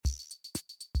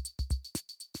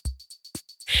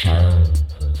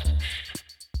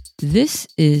This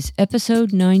is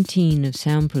episode 19 of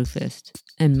Soundproofist,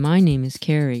 and my name is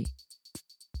Carrie.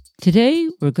 Today,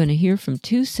 we're going to hear from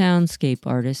two soundscape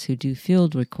artists who do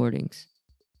field recordings.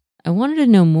 I wanted to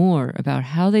know more about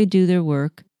how they do their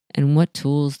work and what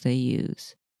tools they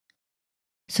use.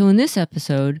 So in this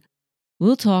episode,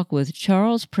 we'll talk with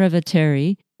Charles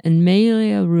Preveteri and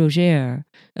Melia Roger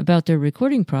about their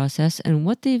recording process and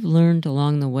what they've learned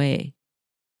along the way.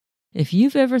 If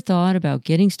you've ever thought about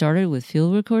getting started with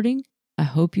field recording, I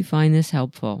hope you find this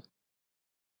helpful.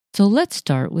 So let's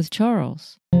start with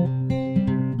Charles.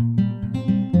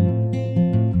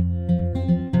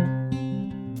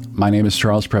 My name is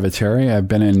Charles Preveteri. I've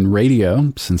been in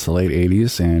radio since the late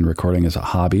 80s and recording as a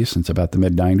hobby since about the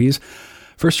mid-90s.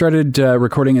 First started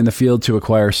recording in the field to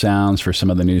acquire sounds for some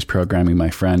of the news programming my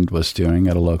friend was doing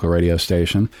at a local radio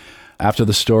station. After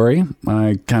the story,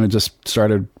 I kind of just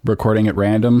started recording at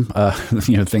random,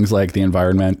 things like the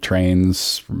environment,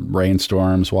 trains,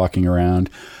 rainstorms, walking around.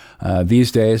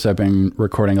 These days, I've been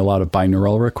recording a lot of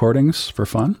binaural recordings for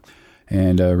fun.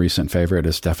 And a recent favorite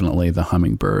is definitely the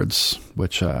hummingbirds,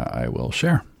 which I will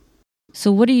share.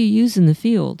 So what do you use in the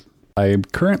field? I'm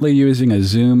currently using a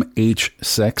Zoom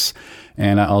H6,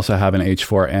 and I also have an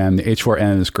H4n. The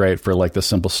H4n is great for like the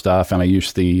simple stuff, and I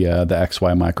use the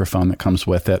XY microphone that comes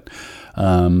with it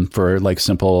for like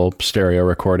simple stereo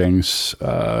recordings,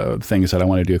 things that I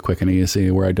want to do quick and easy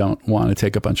where I don't want to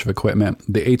take a bunch of equipment.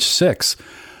 The H6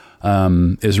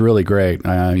 is really great.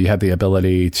 You have the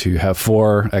ability to have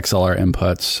 4 XLR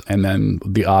inputs and then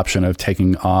the option of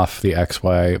taking off the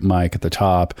XY mic at the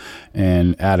top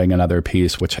and adding another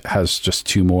piece, which has just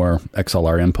 2 more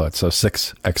XLR inputs. So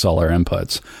 6 XLR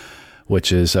inputs,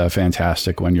 which is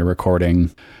fantastic when you're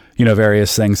recording,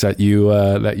 various things that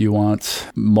you want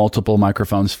multiple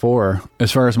microphones for.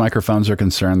 As far as microphones are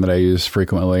concerned that I use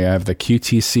frequently, I have the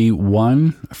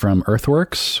QTC-1 from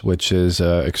Earthworks, which is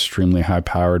extremely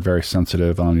high-powered, very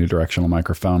sensitive omnidirectional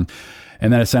microphone.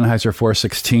 And then a Sennheiser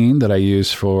 416 that I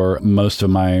use for most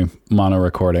of my mono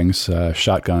recordings,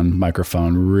 shotgun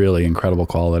microphone, really incredible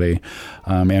quality,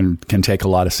 and can take a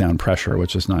lot of sound pressure,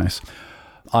 which is nice.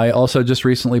 I also just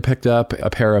recently picked up a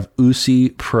pair of USI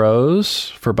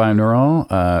Pros for binaural.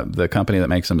 The company that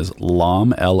makes them is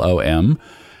LOM, L-O-M,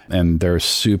 and they're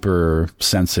super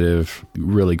sensitive,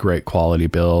 really great quality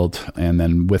build. And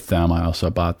then with them, I also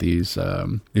bought these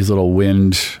little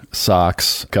wind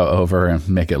socks, go over and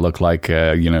make it look like,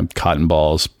 cotton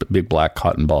balls, big black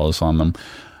cotton balls on them.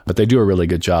 But they do a really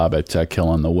good job at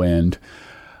killing the wind.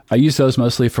 I use those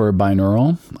mostly for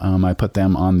binaural. I put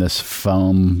them on this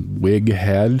foam wig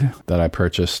head that I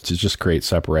purchased to just create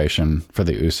separation for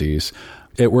the USIs.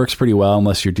 It works pretty well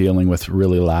unless you're dealing with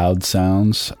really loud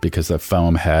sounds because the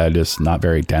foam head is not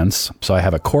very dense. So I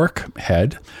have a cork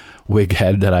head, wig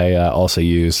head that I also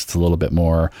use. It's a little bit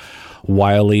more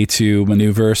wily to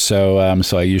maneuver. So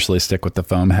I usually stick with the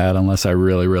foam head unless I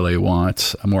really, really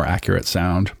want a more accurate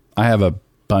sound. I have a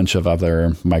bunch of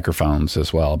other microphones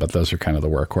as well, but those are kind of the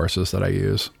workhorses that I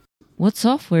use. What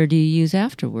software do you use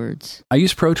afterwards? I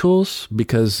use Pro Tools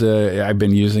because I've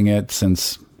been using it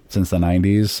since the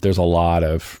 90s. There's a lot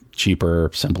of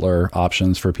cheaper, simpler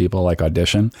options for people like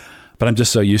Audition, but I'm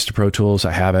just so used to Pro Tools.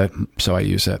 I have it, so I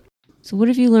use it. So what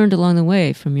have you learned along the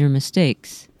way from your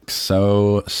mistakes?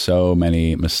 So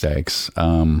many mistakes.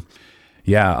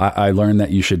 I learned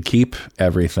that you should keep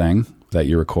everything that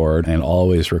you record and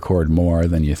always record more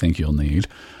than you think you'll need.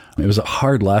 It was a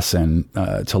hard lesson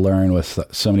to learn with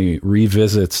so many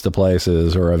revisits to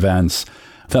places or events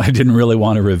that I didn't really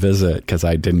want to revisit because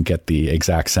I didn't get the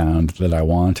exact sound that I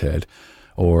wanted,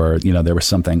 or, there was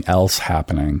something else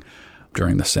happening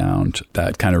during the sound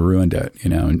that kind of ruined it,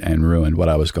 and ruined what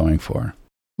I was going for.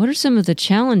 What are some of the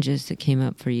challenges that came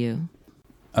up for you?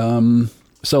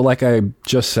 So like I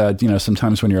just said,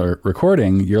 sometimes when you're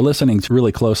recording, you're listening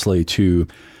really closely to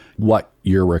what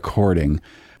you're recording,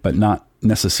 but not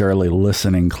necessarily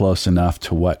listening close enough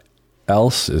to what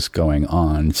else is going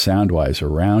on sound-wise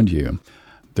around you.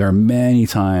 There are many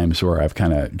times where I've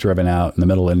kind of driven out in the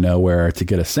middle of nowhere to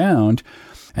get a sound,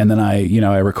 and then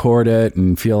I record it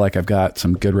and feel like I've got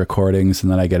some good recordings,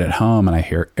 and then I get it home and I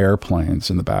hear airplanes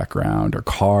in the background or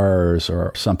cars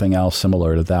or something else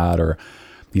similar to that, or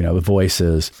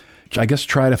voices. I guess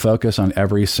try to focus on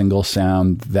every single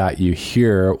sound that you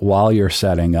hear while you're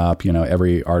setting up,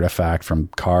 every artifact from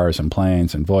cars and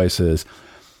planes and voices.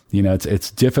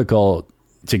 It's difficult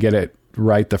to get it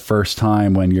right the first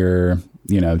time when you're,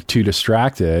 too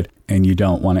distracted and you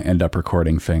don't want to end up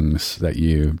recording things that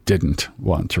you didn't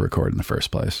want to record in the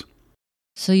first place.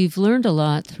 So you've learned a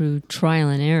lot through trial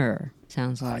and error,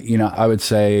 sounds like. I would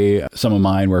say some of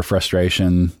mine were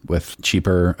frustration with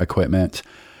cheaper equipment.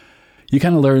 you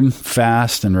kind of learn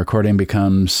fast, and recording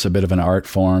becomes a bit of an art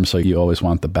form. So you always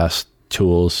want the best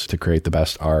tools to create the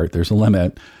best art. There's a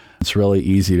limit. It's really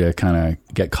easy to kind of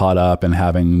get caught up in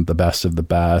having the best of the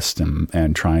best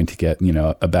and trying to get,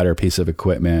 a better piece of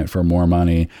equipment for more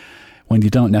money when you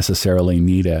don't necessarily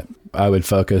need it. I would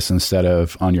focus, instead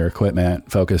of on your equipment,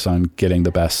 focus on getting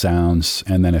the best sounds.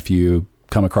 And then if you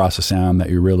come across a sound that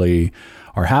you really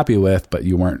are happy with, but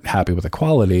you weren't happy with the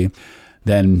quality,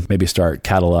 then maybe start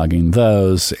cataloging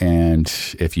those. And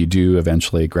if you do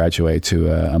eventually graduate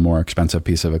to a more expensive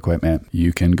piece of equipment,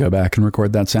 you can go back and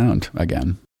record that sound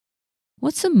again.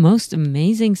 What's the most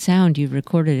amazing sound you've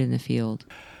recorded in the field?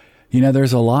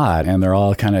 There's a lot, and they're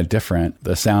all kind of different.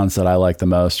 The sounds that I like the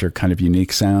most are kind of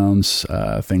unique sounds,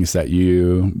 things that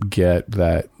you get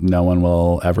that no one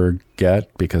will ever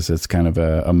get because it's kind of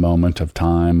a moment of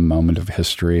time, moment of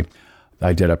history.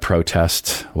 I did a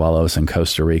protest while I was in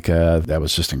Costa Rica. That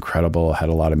was just incredible. Had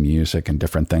a lot of music and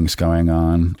different things going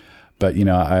on. But,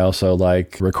 I also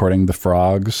like recording the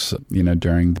frogs,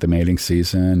 during the mating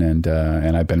season. And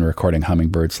I've been recording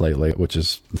hummingbirds lately, which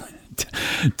is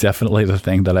definitely the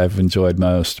thing that I've enjoyed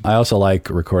most. I also like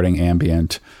recording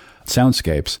ambient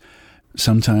soundscapes.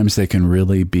 Sometimes they can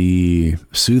really be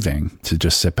soothing to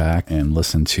just sit back and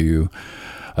listen to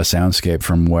a soundscape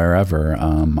from wherever.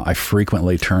 I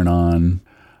frequently turn on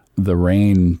the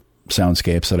rain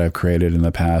soundscapes that I've created in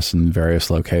the past in various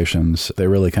locations. They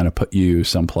really kind of put you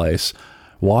someplace.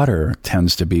 Water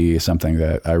tends to be something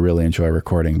that I really enjoy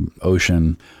recording.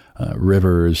 Ocean,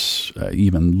 rivers,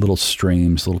 even little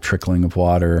streams, little trickling of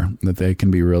water, that they can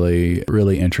be really,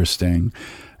 really interesting.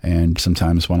 And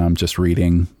sometimes when I'm just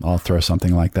reading, I'll throw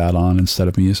something like that on instead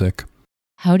of music.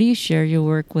 How do you share your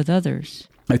work with others?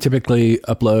 I typically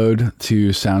upload to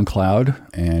SoundCloud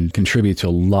and contribute to a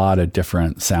lot of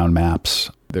different sound maps.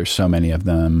 There's so many of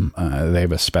them.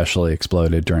 They've especially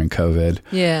exploded during COVID.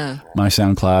 Yeah. My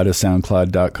SoundCloud is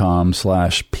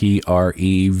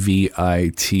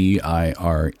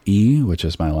soundcloud.com/PREVITIRE, which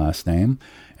is my last name.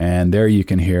 And there you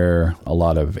can hear a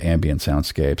lot of ambient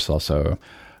soundscapes, also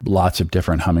lots of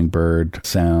different hummingbird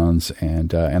sounds, and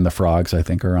the frogs, I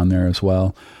think, are on there as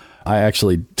well. I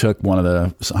actually took one of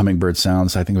the hummingbird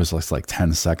sounds, I think it was like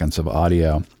 10 seconds of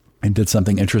audio, and did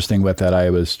something interesting with that. I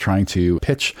was trying to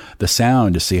pitch the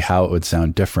sound to see how it would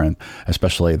sound different,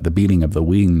 especially the beating of the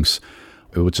wings,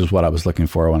 which is what I was looking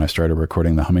for when I started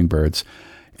recording the hummingbirds.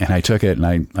 And I took it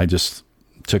and I just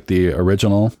took the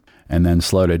original and then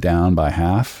slowed it down by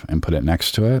half and put it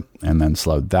next to it, and then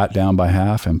slowed that down by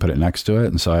half and put it next to it.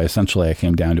 And so I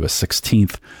came down to a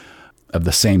 16th of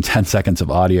the same 10 seconds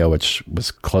of audio, which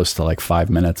was close to like 5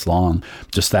 minutes long.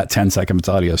 Just that 10 seconds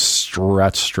audio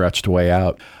stretched way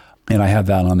out. And I have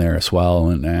that on there as well.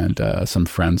 And some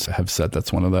friends have said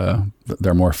that's one of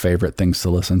their more favorite things to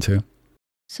listen to.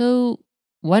 So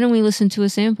why don't we listen to a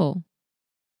sample?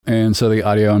 And so the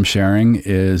audio I'm sharing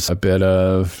is a bit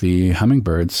of the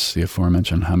hummingbirds, the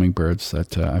aforementioned hummingbirds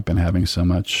that I've been having so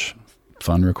much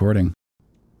fun recording.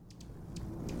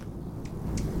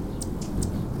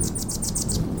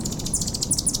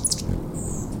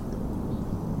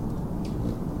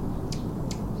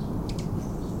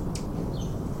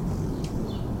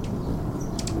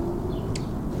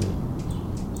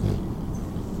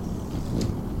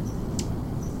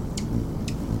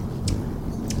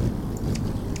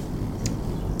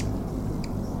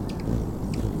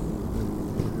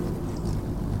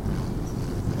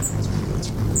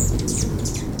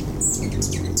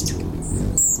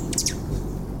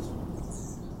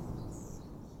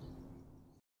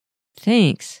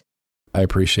 Thanks. I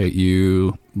appreciate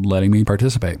you letting me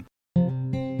participate.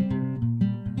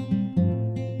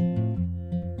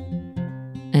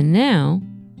 And now,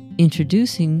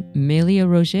 introducing Melia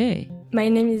Roger. My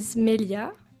name is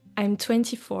Melia. I'm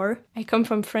 24. I come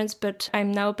from France, but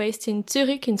I'm now based in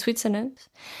Zurich in Switzerland.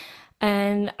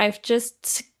 And I've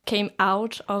just came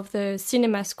out of the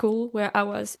cinema school where I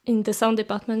was in the sound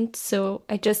department. So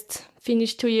I just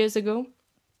finished 2 years ago.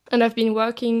 And I've been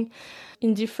working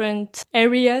in different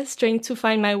areas trying to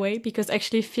find my way, because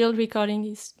actually field recording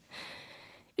is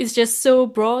just so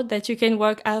broad that you can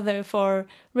work either for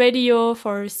radio,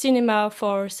 for cinema,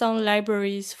 for sound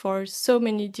libraries, for so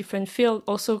many different fields,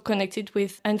 also connected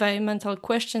with environmental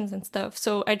questions and stuff.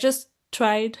 So I just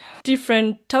tried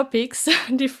different topics,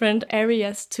 different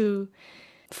areas to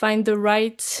find the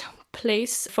right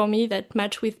place for me that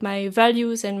match with my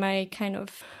values and my kind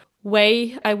of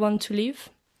way I want to live.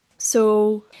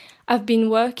 So I've been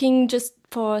working just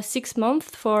for 6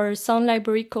 months for a sound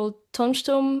library called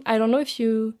Tonsturm. I don't know if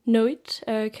you know it,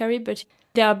 Carrie, but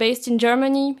They are based in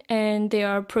Germany and they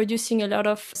are producing a lot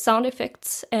of sound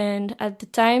effects. And at the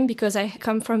time, because I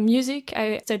come from music,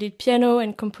 I studied piano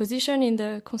and composition in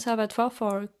the conservatoire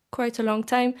for quite a long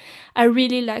time. I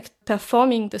really liked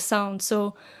performing the sound.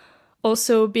 So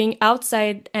also being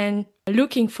outside and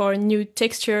looking for new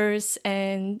textures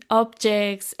and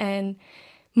objects and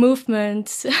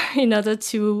movements in order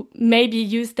to maybe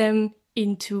use them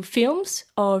into films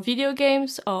or video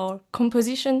games or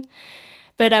composition.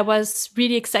 But I was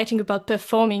really excited about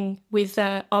performing with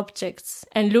objects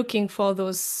and looking for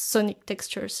those sonic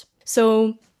textures.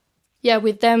 So yeah,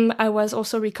 with them, I was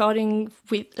also recording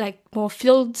with like more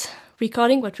field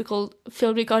recording, what we call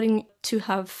field recording, to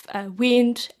have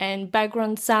wind and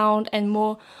background sound and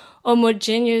more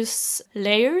homogeneous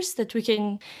layers that we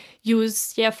can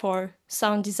use for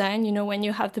sound design. You know, when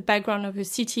you have the background of a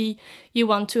city, you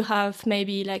want to have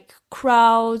maybe like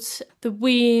crowds, the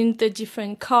wind, the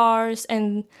different cars,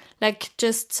 and like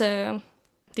just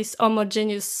this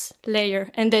homogeneous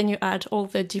layer. And then you add all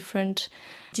the different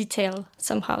detail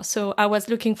somehow. So I was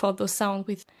looking for those sound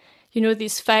with, you know,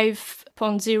 this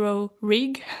 5.0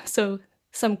 rig. So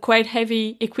some quite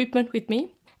heavy equipment with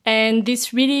me. And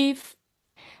this really,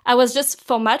 I was just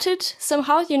formatted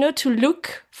somehow, you know, to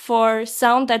look for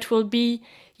sound that will be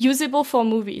usable for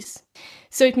movies.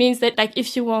 So it means that like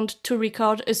if you want to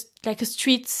record a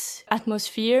street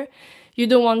atmosphere, you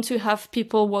don't want to have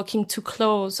people walking too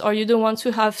close, or you don't want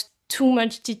to have too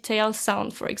much detailed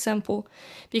sound, for example.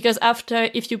 Because after,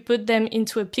 if you put them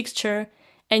into a picture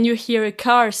and you hear a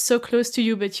car so close to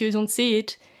you but you don't see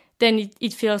it, then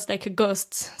it feels like a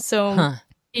ghost. So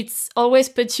it's always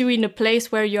put you in a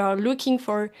place where you are looking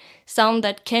for sound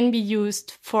that can be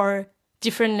used for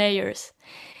different layers.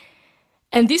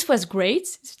 And this was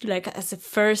great, like as a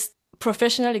first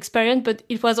professional experience, but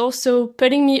it was also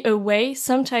putting me away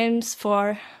sometimes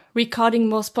for recording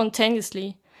more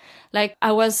spontaneously. Like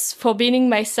I was forbidding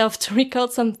myself to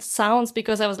record some sounds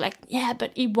because I was like, yeah,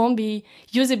 but it won't be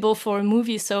usable for a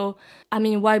movie. So, I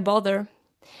mean, why bother?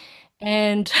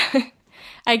 And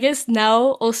I guess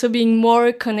now also being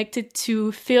more connected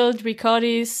to field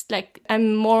recordists, like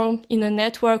I'm more in a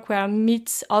network where I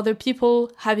meet other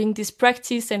people having this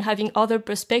practice and having other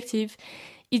perspective,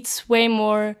 it's way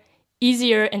more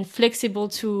easier and flexible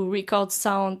to record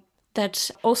sound that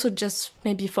also just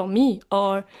maybe for me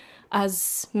or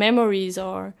as memories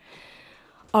or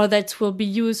that will be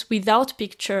used without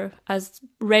picture as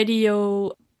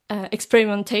radio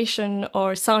experimentation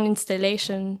or sound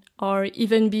installation, or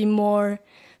even be more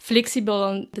flexible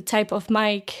on the type of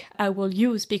mic I will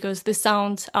use because the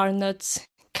sounds are not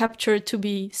captured to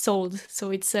be sold.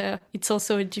 So it's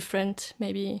also a different,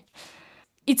 maybe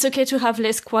it's okay to have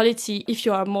less quality if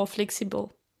you are more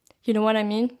flexible. You know what I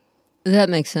mean? That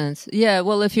makes sense. Yeah,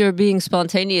 well, if you're being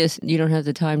spontaneous, you don't have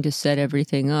the time to set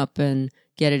everything up and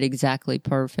get it exactly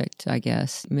perfect, I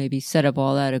guess. Maybe set up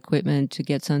all that equipment to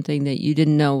get something that you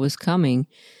didn't know was coming.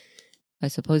 I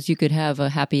suppose you could have a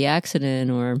happy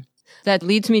accident, or that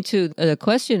leads me to the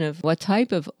question of what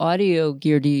type of audio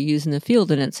gear do you use in the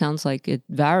field? And it sounds like it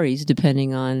varies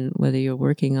depending on whether you're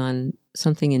working on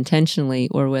something intentionally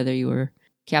or whether you were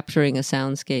capturing a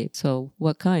soundscape. So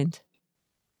what kind?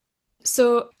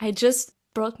 So I just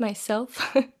brought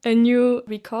myself a new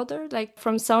recorder, like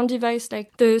from Sound Device,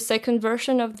 like the second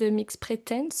version of the MixPre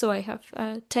 10. So I have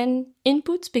 10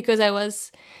 inputs because I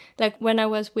was like when I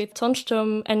was with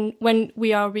Tonsturm and when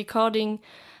we are recording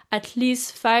at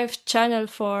least 5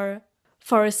 channels for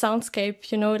a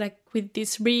soundscape, you know, like with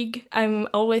this rig, I'm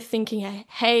always thinking,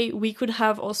 hey, we could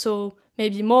have also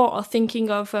maybe more, or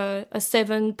thinking of a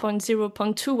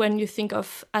 7.0.2 when you think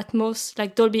of Atmos,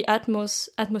 like Dolby Atmos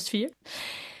atmosphere.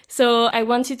 So I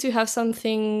wanted to have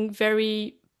something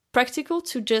very practical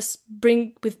to just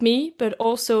bring with me, but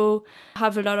also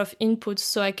have a lot of inputs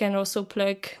so I can also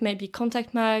plug maybe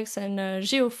contact mics and a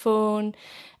geophone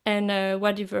and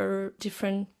whatever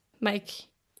different mic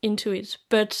into it.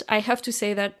 But I have to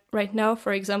say that right now,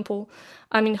 for example,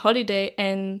 I'm in holiday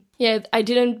and I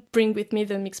didn't bring with me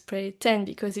the MixPre 10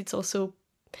 because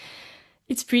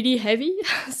it's pretty heavy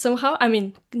somehow. I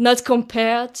mean, not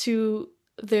compared to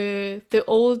the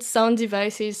old sound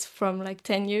devices from like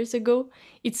 10 years ago.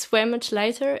 It's way much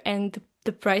lighter and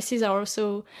the prices are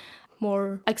also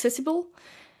more accessible.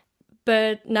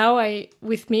 But now I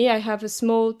have a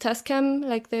small Tascam,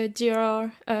 like the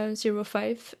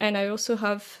DR05, and I also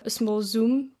have a small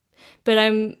Zoom. But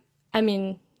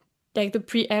like the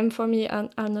preamp for me are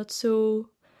not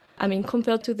so,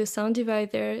 compared to the Sound Device,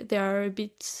 they are a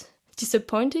bit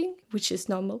disappointing, which is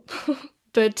normal.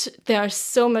 But they are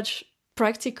so much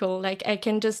practical. Like I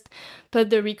can just put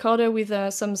the recorder with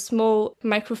some small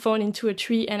microphone into a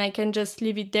tree and I can just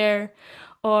leave it there,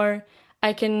 or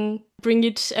I can bring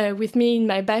it with me in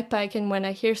my backpack, and when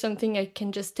I hear something I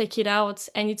can just take it out,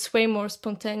 and it's way more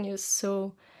spontaneous.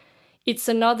 So it's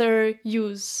another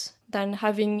use than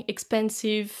having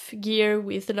expensive gear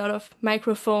with a lot of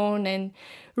microphone and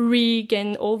rig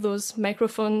and all those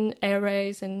microphone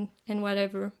arrays and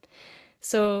whatever.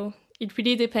 So it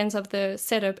really depends of the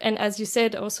setup. And as you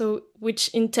said, also, which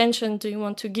intention do you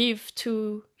want to give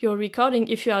to your recording?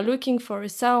 If you are looking for a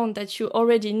sound that you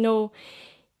already know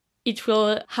it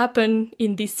will happen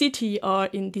in this city or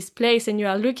in this place, and you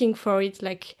are looking for it,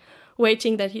 like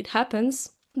waiting that it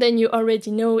happens, then you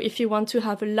already know. If you want to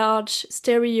have a large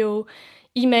stereo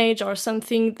image or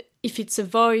something, if it's a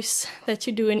voice that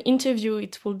you do an interview,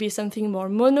 it will be something more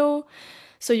mono,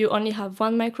 so you only have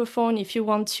one microphone. If you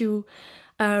want to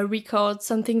record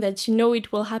something that you know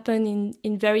it will happen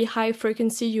in very high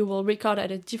frequency, you will record at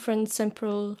a different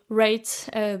sample rate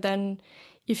than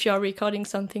if you are recording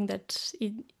something that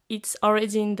it's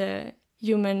already in the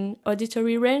human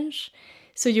auditory range.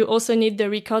 So you also need the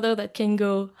recorder that can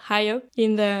go higher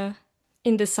in the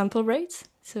sample rate.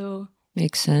 So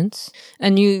makes sense.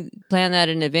 And you plan that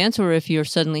in advance, or if you're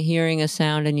suddenly hearing a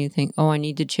sound and you think, oh, I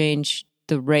need to change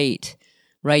the rate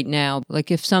right now.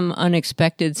 Like if some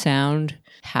unexpected sound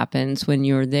happens when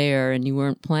you're there and you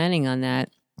weren't planning on that,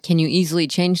 can you easily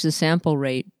change the sample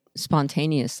rate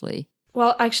spontaneously?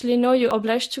 Well, actually, no, you're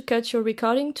obliged to cut your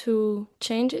recording to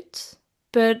change it.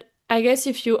 But I guess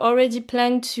if you already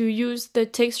plan to use the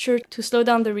texture to slow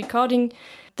down the recording,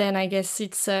 then I guess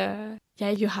it's,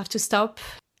 you have to stop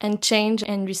and change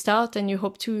and restart, and you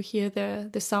hope to hear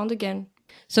the sound again.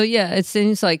 So yeah, it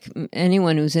seems like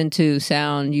anyone who's into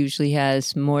sound usually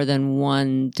has more than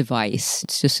one device.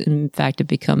 It's just, in fact, it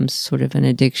becomes sort of an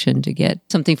addiction to get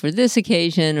something for this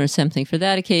occasion or something for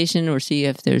that occasion, or see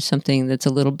if there's something that's a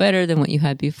little better than what you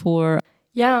had before.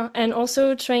 Yeah, and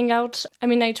also trying out,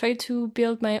 I tried to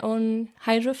build my own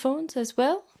hydrophones as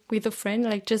well with a friend,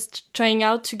 like just trying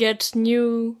out to get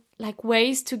new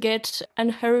ways to get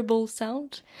unhearable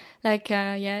sound,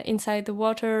 inside the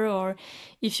water, or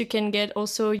if you can get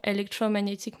also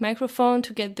electromagnetic microphone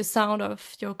to get the sound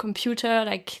of your computer,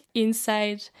 like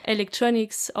inside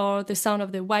electronics, or the sound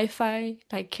of the Wi-Fi,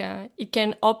 it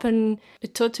can open a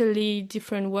totally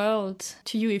different world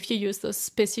to you if you use those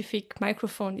specific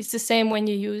microphones. It's the same when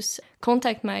you use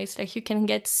contact mics, like you can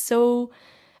get so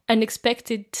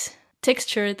unexpected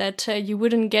texture that you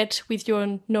wouldn't get with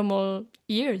your normal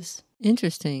ears.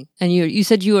 Interesting. And you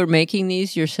said you were making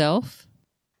these yourself?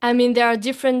 There are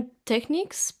different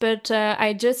techniques, but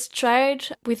I just tried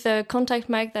with a contact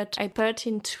mic that I put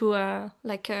into a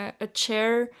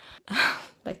chair,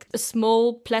 like a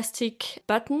small plastic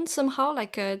button somehow,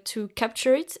 to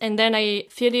capture it. And then I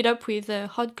filled it up with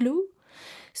hot glue,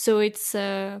 so it's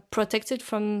protected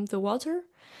from the water.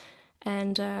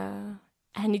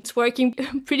 And it's working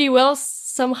pretty well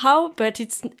somehow, but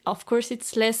it's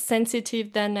less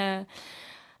sensitive than a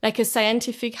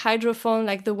scientific hydrophone,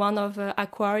 like the one of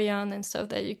Aquarion and stuff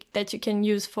that you can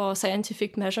use for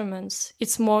scientific measurements.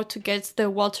 It's more to get the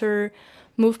water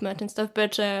movement and stuff.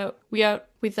 But I'm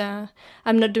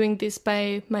not doing this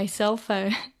by myself.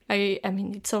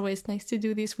 It's always nice to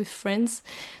do this with friends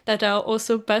that are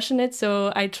also passionate.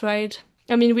 So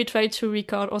we tried to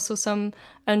record also some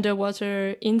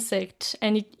underwater insect,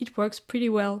 and it works pretty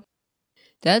well.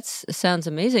 That sounds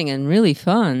amazing and really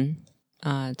fun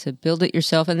to build it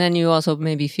yourself. And then you also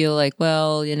maybe feel like,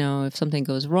 well, if something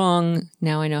goes wrong,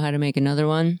 now I know how to make another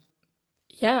one.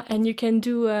 Yeah, and you can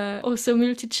do also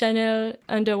multi-channel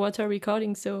underwater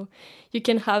recording. So you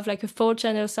can have a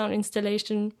 4-channel sound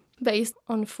installation based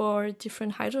on 4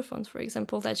 different hydrophones, for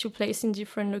example, that you place in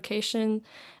different locations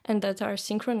and that are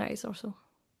synchronized also.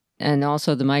 And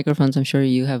also the microphones, I'm sure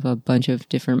you have a bunch of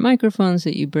different microphones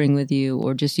that you bring with you,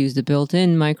 or just use the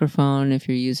built-in microphone if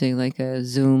you're using a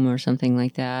Zoom or something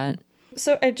like that.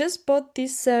 So I just bought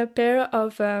this pair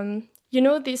of,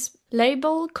 this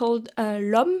label called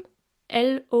LOM,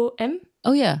 L-O-M.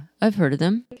 Oh yeah, I've heard of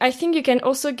them. I think you can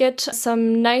also get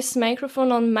some nice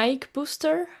microphone on Mic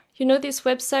Booster. This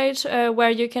website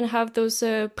where you can have those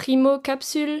Primo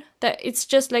capsules, that it's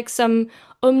just like some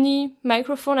Omni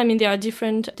microphone. There are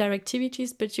different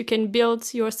directivities, but you can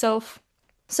build yourself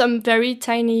some very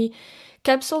tiny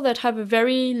capsule that have a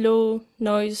very low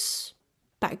noise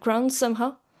background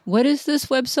somehow. What is this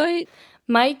website?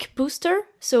 Mic Booster,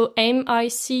 so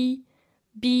MICBOOSTER.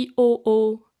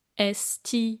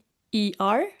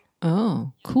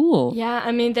 Oh, cool. Yeah,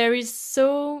 I mean, there is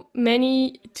so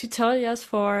many tutorials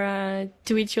for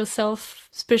do-it-yourself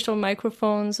special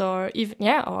microphones, or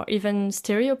even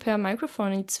stereo pair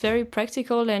microphone. It's very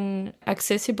practical and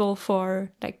accessible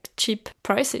for like cheap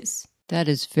prices. That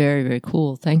is very, very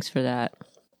cool. Thanks for that.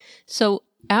 So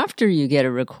after you get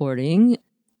a recording,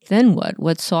 then what?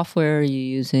 What software are you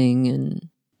using? And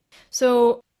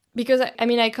so because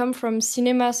I come from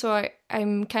cinema, so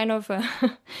I'm kind of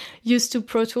used to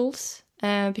Pro Tools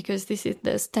because this is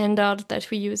the standard that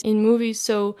we use in movies.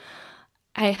 So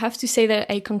I have to say that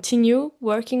I continue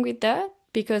working with that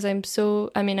because I'm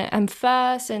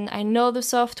fast and I know the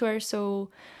software.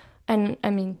 So, and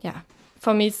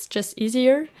for me it's just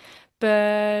easier.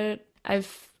 But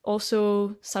I've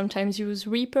also sometimes use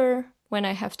Reaper when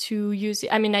I have to use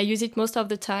it. I mean, I use it most of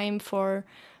the time for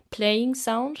playing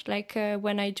sound, like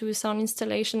when I do a sound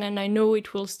installation and I know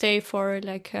it will stay for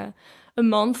like a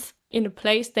month in a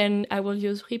place, then I will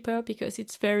use Reaper because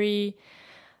it's very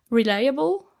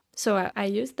reliable. So I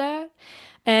use that.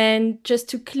 And just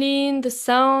to clean the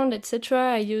sound,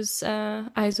 etc., I use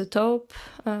iZotope.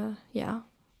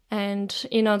 And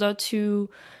in order to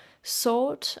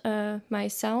sort my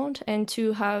sound and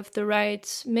to have the right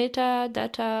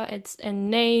metadata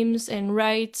and names and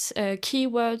right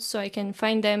keywords so I can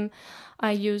find them,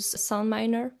 I use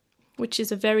SoundMiner, which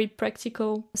is a very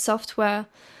practical software.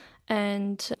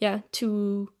 And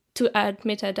to add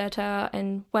metadata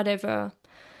and whatever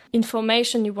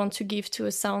information you want to give to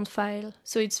a sound file.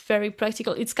 So it's very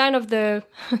practical. It's kind of the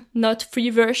not free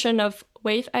version of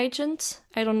Wave Agent.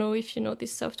 I don't know if you know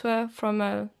this software from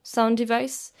a sound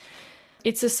device.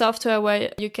 It's a software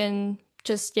where you can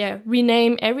just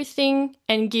rename everything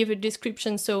and give a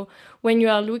description. So when you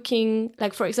are looking,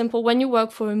 like for example, when you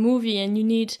work for a movie and you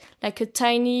need like a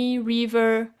tiny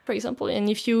river, for example, and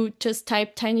if you just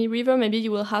type tiny river, maybe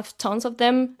you will have tons of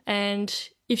them. And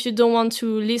if you don't want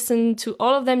to listen to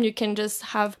all of them, you can just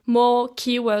have more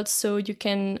keywords so you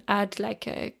can add like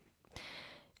a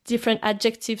different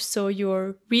adjectives so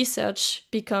your research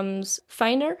becomes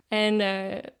finer and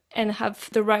have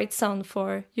the right sound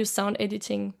for your sound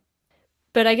editing.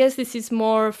 But I guess this is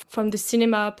more from the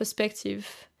cinema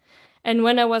perspective. And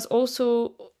when I was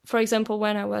also, for example,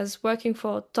 when I was working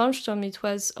for Tonstrom, it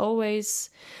was always,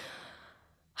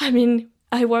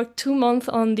 I worked 2 months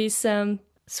on this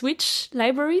Switch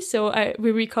library. So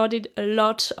we recorded a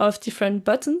lot of different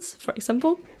buttons, for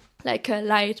example, like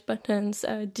light buttons,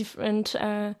 different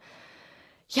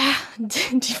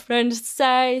different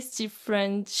size,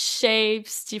 different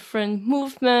shapes, different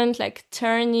movement, like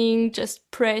turning,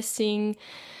 just pressing,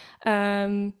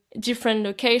 different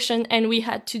location. And we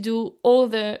had to do all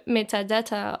the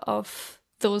metadata of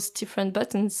those different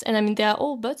buttons. And they are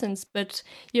all buttons, but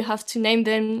you have to name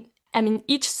them.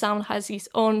 Each sound has its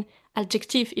own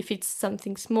adjective if it's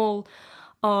something small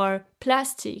or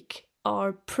plastic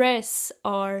or press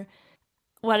or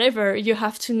whatever. You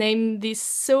have to name this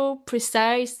so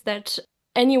precise that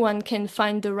anyone can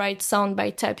find the right sound by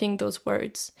typing those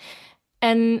words.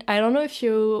 And I don't know if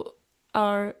you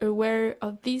are aware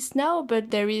of this now,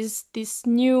 but there is this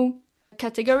new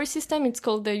category system. It's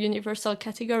called the Universal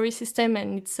Category System,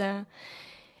 and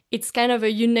it's kind of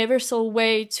a universal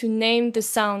way to name the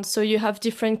sound. So you have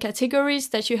different categories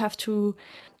that you have to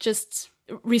just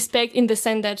respect, in the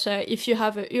sense that if you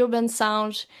have an urban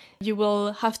sound, you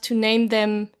will have to name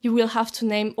them. You will have to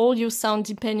name all your sound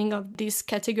depending on this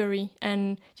category.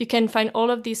 And you can find all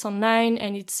of this online,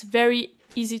 and it's very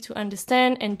easy to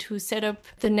understand and to set up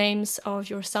the names of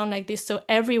your sound like this. So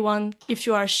everyone, if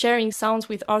you are sharing sounds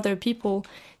with other people,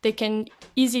 they can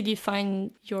easily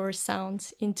find your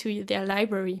sounds into their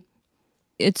library.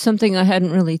 It's something I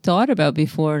hadn't really thought about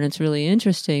before, and it's really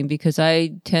interesting because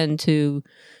I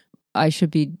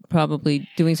should be probably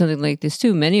doing something like this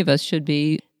too. Many of us should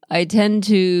be. I tend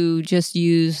to just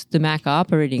use the Mac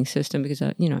operating system because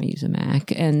I use a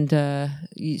Mac, and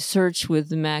you search with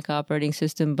the Mac operating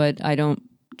system, but I don't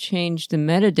change the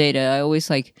metadata. I always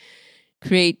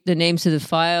create the names of the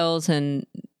files, and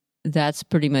that's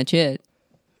pretty much it.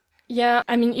 Yeah,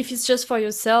 if it's just for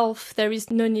yourself, there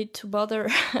is no need to bother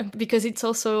because it's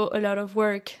also a lot of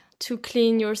work to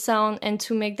clean your sound and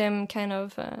to make them kind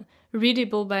of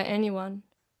readable by anyone.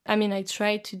 I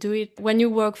try to do it. When you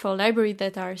work for a library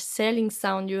that are selling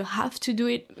sound, you have to do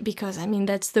it because,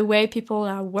 that's the way people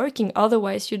are working.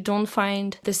 Otherwise, you don't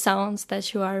find the sounds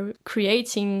that you are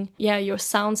creating. Yeah, your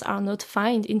sounds are not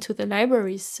found into the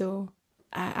libraries. So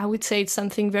I would say it's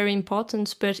something very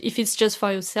important. But if it's just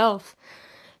for yourself,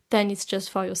 then it's just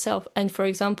for yourself. And for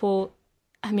example,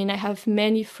 I have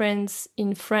many friends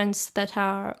in France that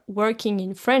are working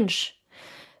in French,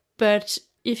 but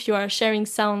if you are sharing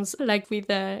sounds like with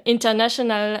an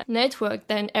international network,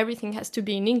 then everything has to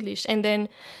be in English. And then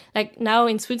like now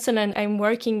in Switzerland, I'm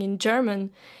working in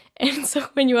German. And so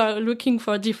when you are looking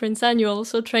for different sound, you're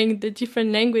also trying the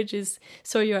different languages.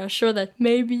 So you are sure that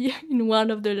maybe in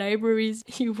one of the libraries,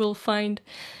 you will find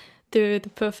the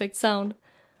perfect sound.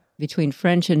 Between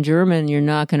French and German, you're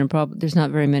not going to there's not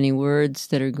very many words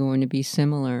that are going to be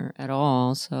similar at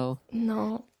all. So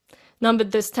No,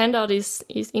 but the standard is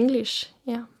English.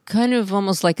 Yeah. Kind of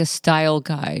almost like a style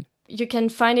guide. You can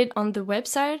find it on the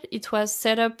website. It was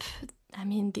set up,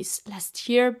 this last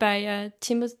year by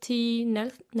Timothy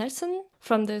Nelson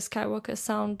from the Skywalker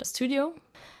Sound Studio.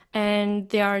 And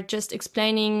they are just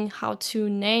explaining how to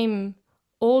name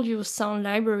all your sound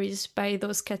libraries by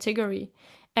those categories.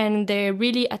 And they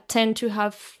really attend to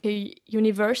have a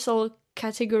universal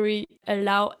category,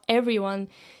 allow everyone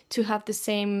to have the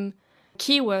same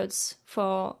keywords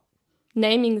for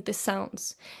naming the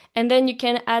sounds. And then you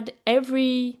can add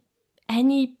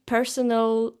any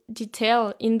personal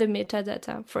detail in the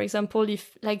metadata. For example,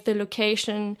 if like the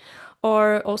location,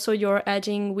 or also you're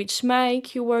adding which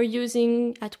mic you were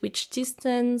using, at which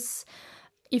distance,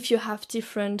 if you have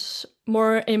different,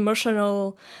 more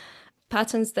emotional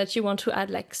patterns that you want to add,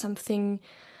 like something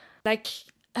like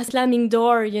a slamming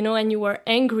door, and you were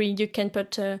angry, you can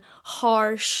put a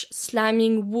harsh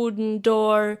slamming wooden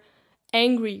door,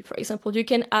 angry, for example. You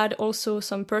can add also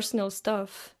some personal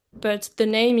stuff, but the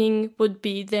naming would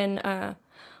be then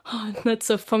not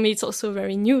so. For me, it's also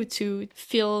very new to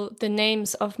fill the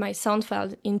names of my sound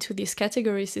file into this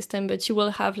category system, but you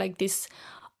will have like this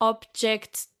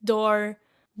object, door,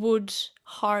 wood,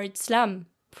 hard, slam,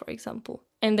 for example.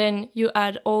 And then you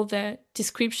add all the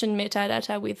description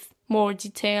metadata with more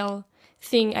detail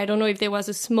thing. I don't know if there was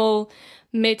a small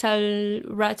metal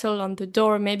rattle on the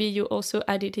door. Maybe you also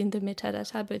add it in the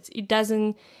metadata, but it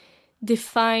doesn't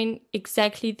define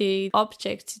exactly the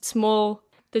object. It's more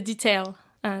the detail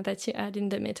that you add in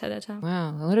the metadata.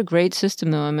 Wow, what a great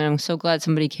system, though. I'm so glad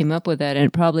somebody came up with that. And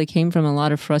it probably came from a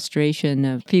lot of frustration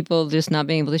of people just not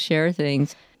being able to share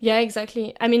things. Yeah,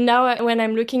 exactly. Now when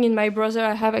I'm looking in my browser,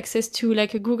 I have access to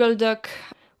like a Google Doc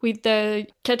with the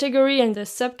category and the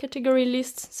subcategory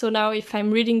lists. So now if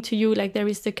I'm reading to you, like there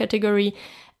is the category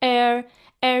air,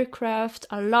 aircraft,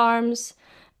 alarms,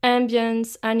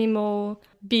 ambience, animal,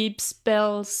 beeps,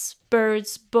 bells,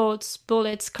 birds, boats,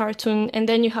 bullets, cartoon, and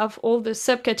then you have all the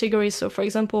subcategories. So for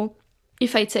example,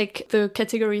 if I take the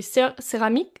category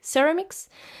ceramics,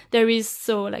 there is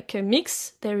so like a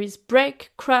mix, there is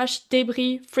break, crash,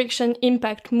 debris, friction,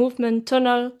 impact, movement,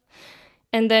 tunnel,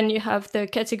 and then you have the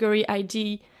category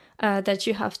ID that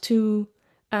you have to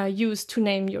use to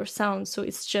name your sound. So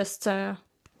it's just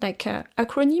like an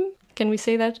acronym. Can we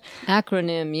say that?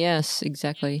 Acronym, yes,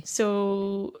 exactly.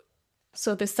 So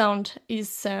the sound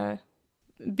is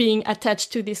being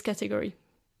attached to this category.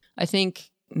 I think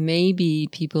maybe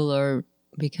people are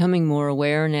becoming more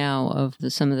aware now of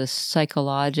some of the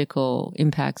psychological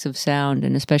impacts of sound,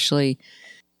 and especially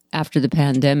after the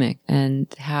pandemic,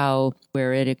 and how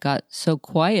where it got so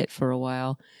quiet for a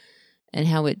while and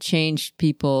how it changed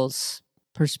people's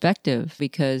perspective,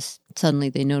 because suddenly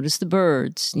they notice the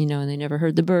birds, and they never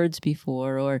heard the birds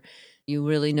before, or you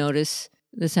really notice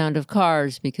the sound of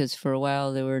cars because for a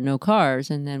while there were no cars,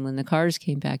 and then when the cars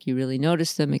came back you really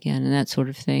noticed them again, and that sort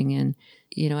of thing. And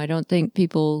I don't think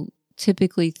people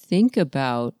typically think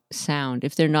about sound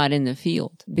if they're not in the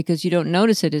field, because you don't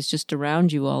notice it. It's just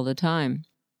around you all the time.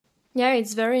 Yeah,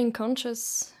 it's very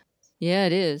unconscious. Yeah,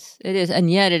 it is. It is. And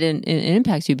yet it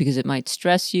impacts you because it might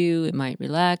stress you, it might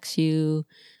relax you,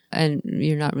 and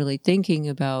you're not really thinking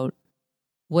about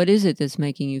what is it that's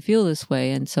making you feel this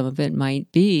way. And some of it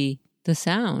might be the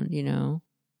sound,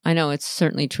 I know it's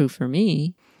certainly true for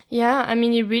me. Yeah,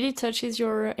 it really touches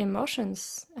your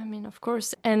emotions. Of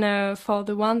course. And for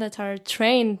the one that are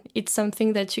trained, it's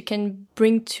something that you can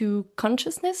bring to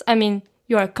consciousness.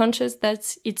 You are conscious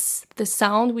that it's the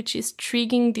sound which is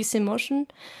triggering this emotion.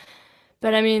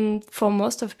 But for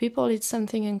most of people, it's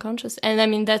something unconscious.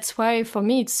 And that's why for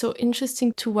me, it's so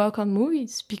interesting to work on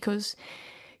movies, because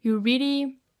you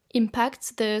really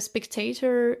impact the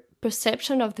spectator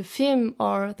perception of the film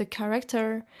or the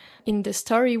character in the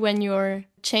story when you're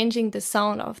changing the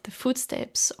sound of the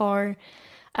footsteps, or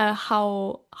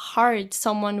how hard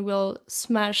someone will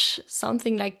smash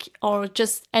something, or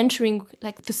just entering,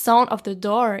 the sound of the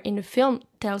door in the film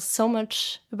tells so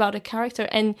much about a character,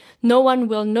 and no one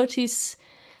will notice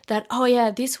that, oh yeah,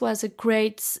 this was a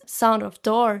great sound of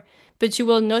door, but you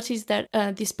will notice that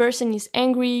this person is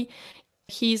angry,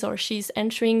 he's or she's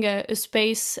entering a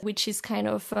space which is kind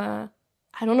of, I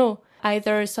don't know,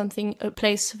 either a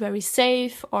place very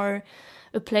safe, or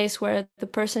a place where the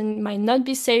person might not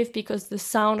be safe because the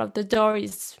sound of the door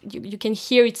is, you can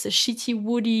hear it's a shitty,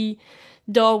 woody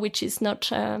door, which is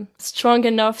not strong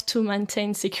enough to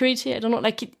maintain security. I don't know,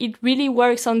 like it really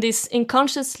works on this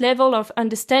unconscious level of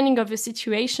understanding of a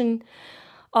situation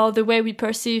or the way we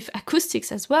perceive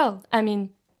acoustics as well. I mean,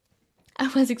 I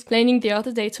was explaining the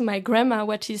other day to my grandma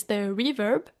what is the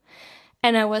reverb,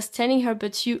 and I was telling her,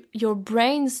 but your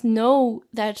brains know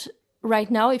that right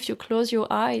now, if you close your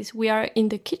eyes, we are in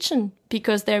the kitchen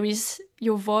because there is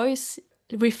your voice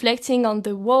reflecting on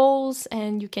the walls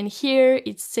and you can hear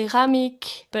it's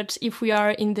ceramic. But if we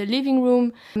are in the living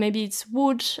room, maybe it's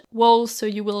wood walls, so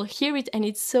you will hear it, and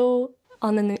it's so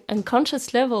on an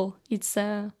unconscious level. It's,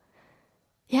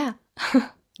 yeah.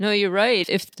 No, you're right.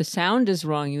 If the sound is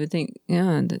wrong, you would think,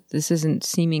 yeah, this isn't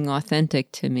seeming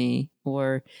authentic to me,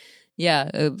 or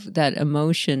of that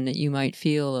emotion that you might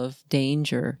feel of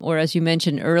danger. Or as you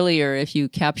mentioned earlier, if you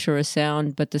capture a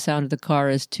sound, but the sound of the car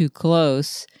is too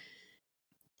close,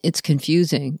 it's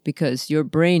confusing because your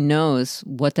brain knows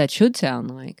what that should sound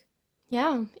like.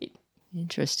 Yeah.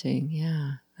 Interesting.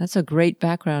 Yeah. That's a great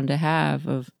background to have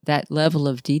of that level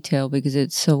of detail because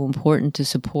it's so important to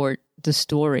support the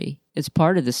story. It's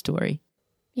part of the story.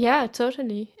 Yeah,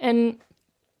 totally. And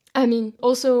I mean,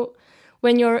 also,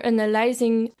 when you're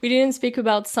analyzing, we didn't speak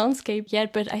about soundscape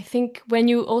yet, but I think when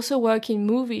you also work in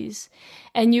movies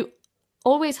and you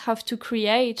always have to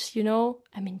create,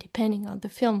 I mean, depending on the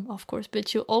film, of course,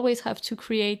 but you always have to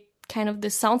create kind of the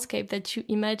soundscape that you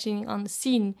imagine on the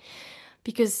scene.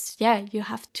 Because, you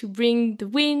have to bring the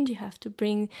wind, you have to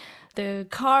bring the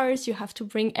cars, you have to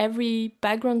bring every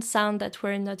background sound that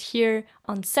we're not here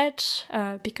on set,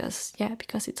 because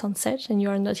it's on set and you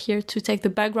are not here to take the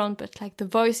background, but like the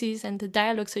voices and the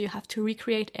dialogue, so you have to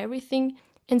recreate everything.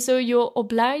 And so you're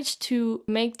obliged to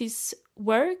make this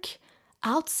work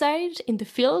outside in the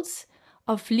fields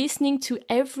of listening to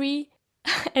every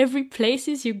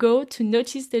places you go to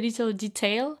notice the little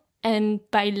detail. And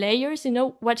by layers,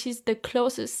 what is the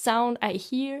closest sound I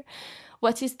hear?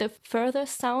 What is the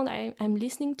furthest sound I'm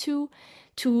listening to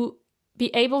be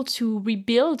able to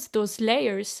rebuild those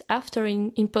layers after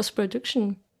in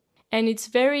post-production. And it's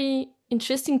very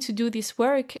interesting to do this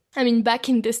work. I mean, back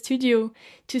in the studio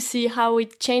to see how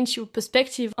it changed your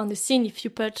perspective on the scene. If you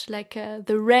put like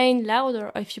the rain louder,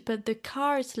 or if you put the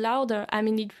cars louder, I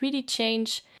mean, it really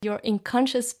changed your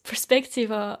unconscious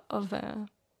perspective of a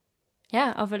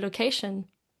location.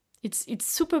 It's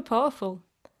super powerful.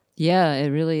 Yeah, it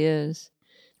really is.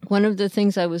 One of the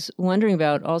things I was wondering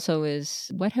about also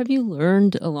is, what have you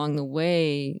learned along the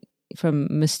way from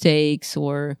mistakes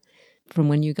or from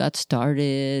when you got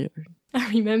started? I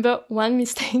remember one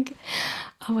mistake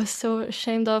I was so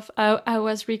ashamed of. I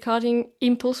was recording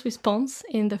impulse response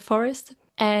in the forest,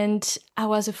 and I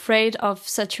was afraid of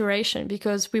saturation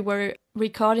because we were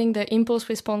recording the impulse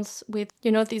response with,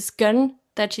 this gun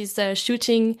that is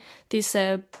shooting this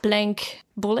blank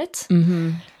bullet.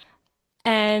 Mm-hmm.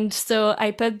 And so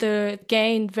I put the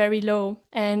gain very low,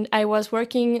 and I was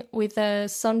working with a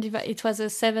sound device. It was a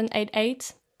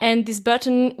 788, and this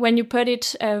button, when you put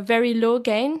it very low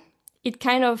gain, it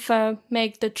kind of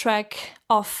make the track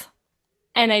off,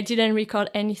 and I didn't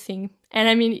record anything. And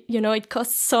I mean, it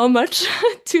costs so much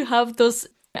to have those.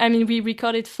 I mean, we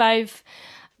recorded 5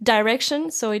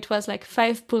 directions, so it was like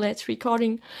 5 bullets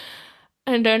recording.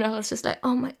 And then I was just like,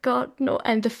 oh my God, no.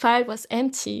 And the file was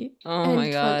empty. Oh my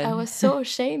God. I was so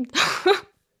ashamed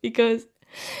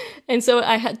and so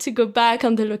I had to go back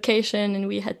on the location and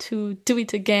we had to do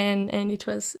it again. And it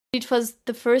was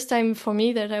the first time for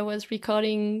me that I was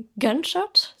recording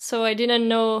gunshot. So I didn't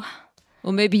know.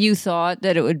 Well, maybe you thought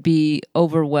that it would be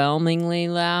overwhelmingly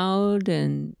loud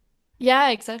and...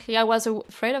 Yeah, exactly. I was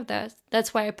afraid of that.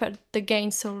 That's why I put the gain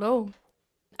so low.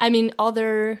 I mean,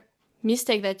 other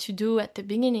mistake that you do at the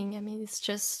beginning, I mean, it's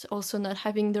just also not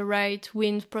having the right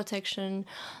wind protection,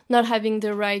 not having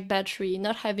the right battery,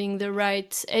 not having the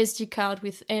right SD card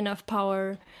with enough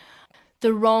power,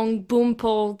 the wrong boom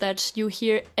pole that you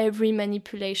hear every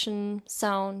manipulation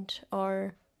sound,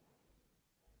 or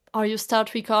you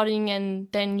start recording and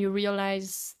then you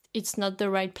realize it's not the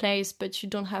right place, but you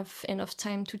don't have enough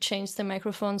time to change the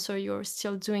microphone, so you're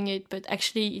still doing it. But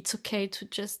actually, it's okay to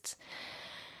just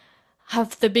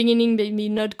have the beginning maybe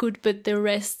not good, but the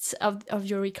rest of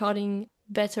your recording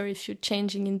better if you're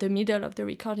changing in the middle of the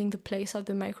recording the place of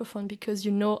the microphone, because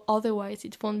otherwise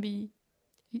it won't be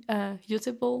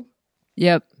usable.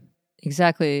 Yep,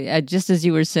 exactly. Just as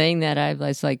you were saying that, I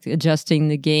was like adjusting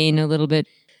the gain a little bit.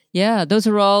 Yeah, those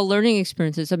are all learning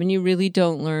experiences. I mean, you really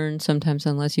don't learn sometimes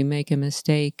unless you make a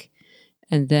mistake,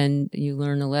 and then you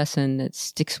learn a lesson that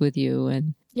sticks with you.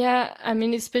 And Yeah, I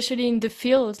mean, especially in the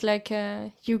field, like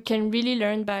you can really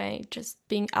learn by just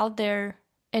being out there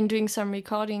and doing some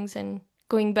recordings and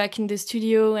going back in the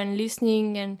studio and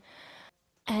listening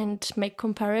and make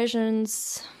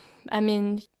comparisons. I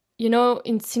mean,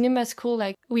 in cinema school,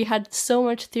 like we had so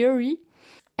much theory,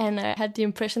 and I had the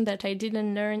impression that I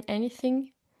didn't learn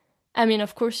anything. I mean,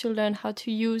 of course, you learn how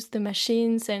to use the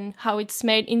machines and how it's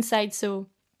made inside. So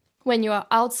when you are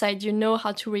outside, you know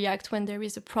how to react when there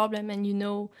is a problem, and you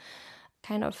know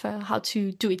kind of how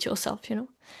to do it yourself.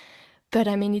 But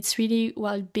I mean, it's really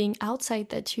while being outside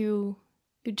that you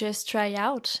just try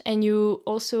out, and you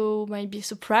also might be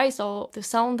surprised of the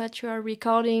sound that you are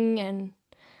recording, and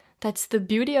that's the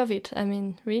beauty of it. I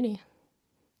mean, really,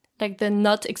 like the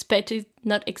not expected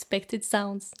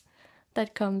sounds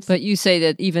that comes. But you say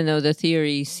that even though the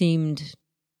theory seemed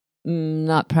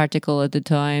not practical at the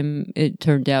time, it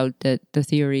turned out that the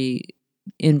theory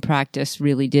in practice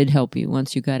really did help you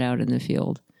once you got out in the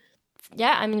field.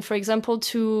 Yeah, I mean, for example,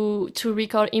 to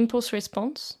record impulse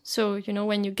response. So,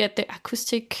 when you get the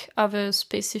acoustic of a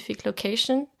specific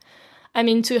location, I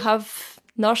mean, to have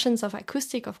notions of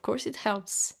acoustic, of course, it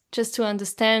helps just to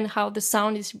understand how the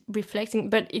sound is reflecting,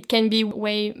 but it can be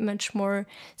way much more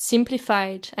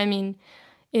simplified. I mean,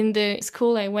 in the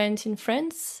school I went in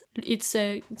France, it's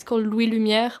called Louis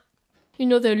Lumière. The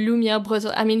Lumière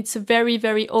brothers. I mean, it's a very,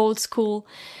 very old school.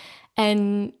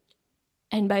 And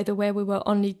by the way, we were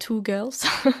only 2 girls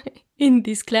in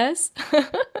this class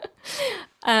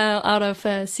out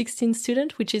of 16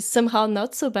 students, which is somehow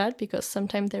not so bad because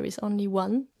sometimes there is only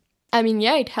one. I mean,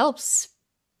 yeah, it helps.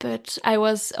 But I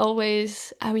was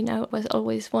always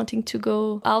wanting to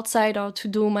go outside or to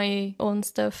do my own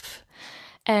stuff.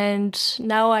 And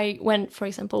now for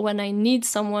example, when I need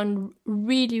someone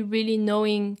really, really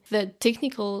knowing the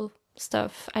technical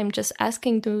stuff, I'm just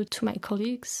asking to my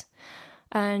colleagues.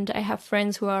 And I have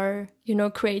friends who are,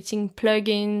 creating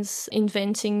plugins,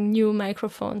 inventing new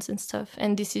microphones and stuff.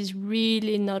 And this is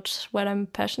really not what I'm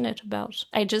passionate about.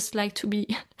 I just like to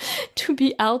be to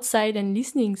be outside and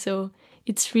listening. So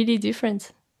it's really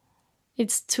different.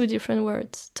 It's 2 different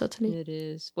words, totally. It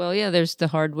is. Well, yeah, there's the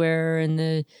hardware and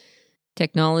the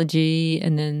technology,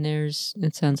 and then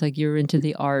it sounds like you're into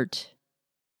the art.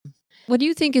 What do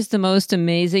you think is the most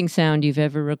amazing sound you've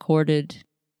ever recorded?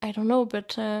 I don't know,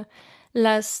 but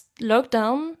last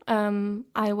lockdown,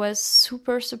 I was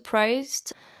super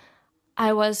surprised.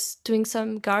 I was doing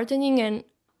some gardening and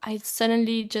I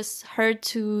suddenly just heard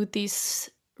to this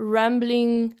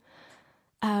rambling,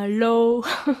 low,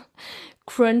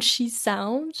 crunchy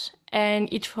sound. And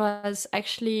it was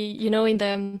actually,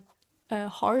 in the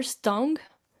horse dung,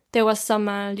 there was some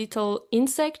little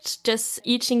insect just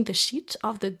eating the shit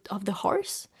of the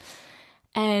horse.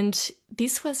 And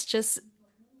this was just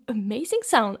amazing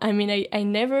sound. I mean,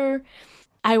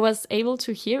 I was able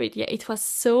to hear it. Yeah, it was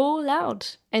so loud.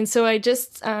 And so I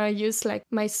just used like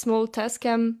my small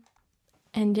Tascam,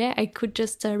 and yeah, I could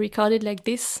just record it like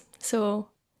this. So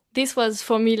this was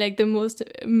for me like the most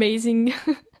amazing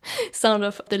sound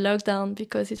of the lockdown,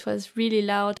 because it was really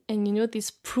loud. And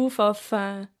this proof of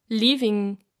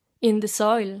living in the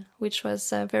soil, which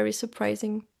was very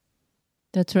surprising.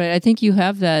 That's right. I think you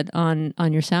have that on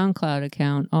your SoundCloud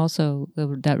account also,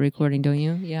 that recording, don't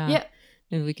you? Yeah. Yeah.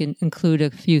 Maybe we can include a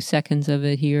few seconds of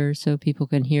it here so people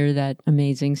can hear that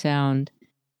amazing sound.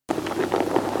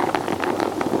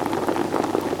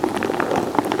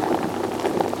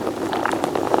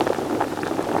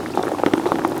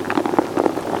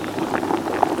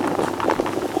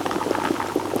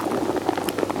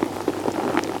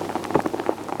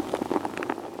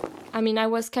 I mean, I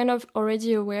was kind of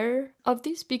already aware of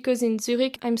this because in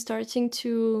Zurich, I'm starting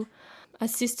to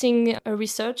assisting a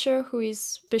researcher who is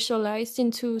specialized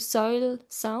into soil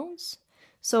sounds.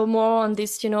 So more on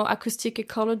this, acoustic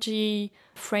ecology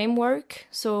framework.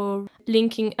 So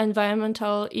linking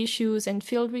environmental issues and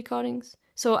field recordings.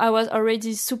 So I was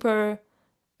already super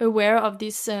aware of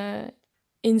this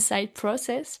insight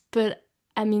process, but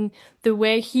I mean, the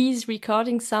way he's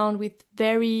recording sound with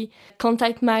very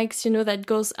contact mics, that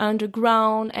goes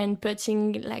underground and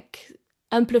putting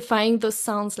amplifying those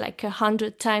sounds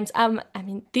 100 times. I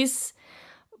mean, this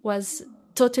was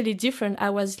totally different. I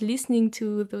was listening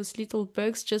to those little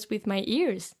bugs just with my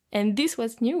ears, and this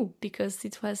was new because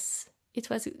it was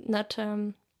not.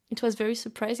 It was very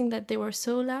surprising that they were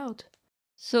so loud.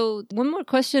 So one more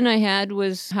question I had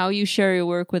was how you share your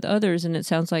work with others, and it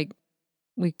sounds like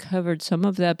we covered some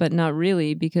of that, but not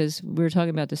really, because we were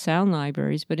talking about the sound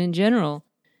libraries. But in general,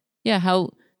 yeah,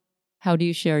 how do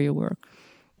you share your work?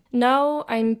 Now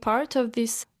I'm part of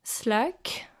this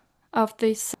Slack, of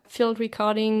this field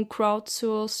recording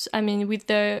crowdsource. I mean, with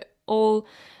all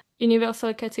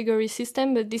universal category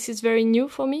system, but this is very new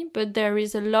for me. But there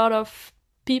is a lot of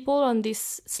people on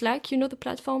this Slack, you know, the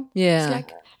platform? Yeah.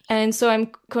 Slack. And so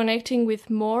I'm connecting with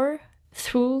more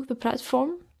through the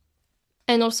platform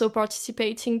and also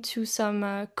participating to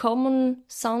some common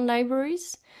sound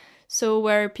libraries. So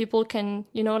where people can,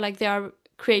 you know, like they are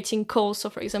creating calls. So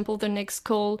for example, the next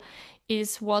call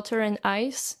is water and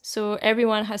ice. So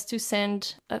everyone has to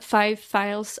send 5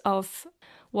 files of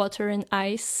water and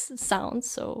ice sounds.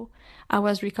 So I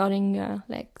was recording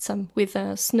like some with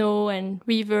snow and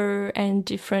river and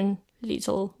different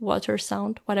little water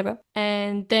sound, whatever.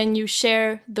 And then you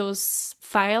share those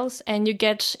files and you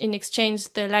get in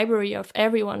exchange the library of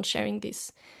everyone sharing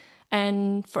this.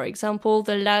 And for example,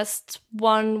 the last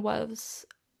one was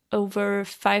over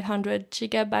 500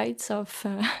 gigabytes of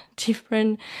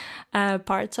different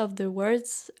parts of the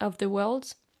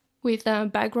world with a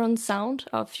background sound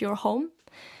of your home.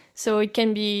 So it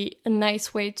can be a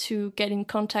nice way to get in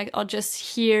contact or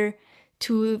just hear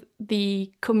to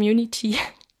the community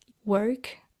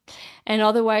work. And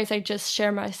otherwise, I just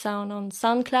share my sound on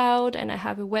SoundCloud, and I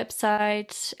have a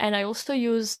website, and I also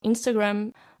use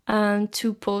Instagram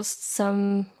to post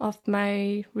some of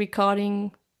my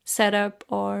recording setup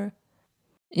or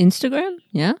Instagram?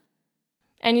 Yeah.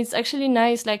 And it's actually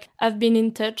nice. Like I've been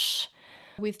in touch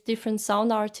with different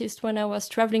sound artists when I was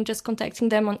traveling, just contacting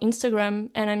them on Instagram,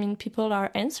 and I mean, people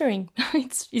are answering.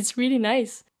 It's really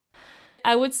nice.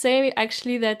 I would say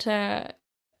actually that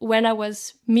when I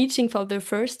was meeting for the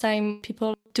first time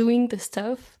people doing the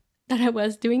stuff that I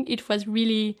was doing, it was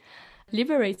really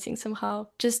liberating somehow,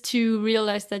 just to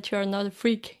realize that you're not a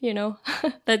freak, you know,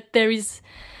 that there is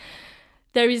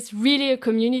really a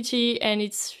community, and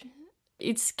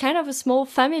it's kind of a small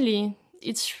family.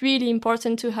 It's really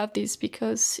important to have this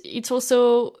because it's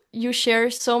also, you share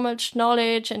so much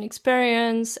knowledge and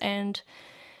experience and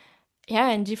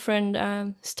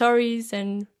different stories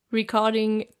and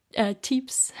recording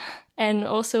tips, and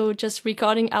also just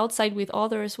recording outside with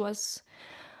others was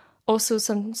also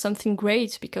something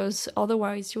great, because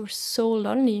otherwise you're so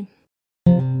lonely.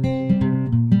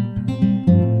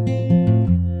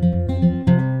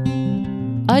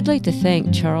 I'd like to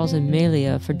thank Charles and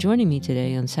Melia for joining me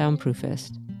today on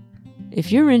Soundproofist.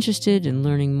 If you're interested in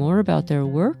learning more about their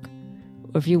work,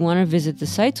 or if you want to visit the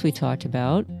sites we talked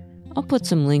about, I'll put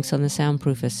some links on the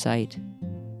Soundproofist site.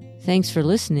 Thanks for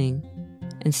listening,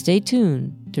 and stay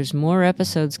tuned. There's more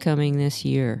episodes coming this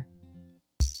year.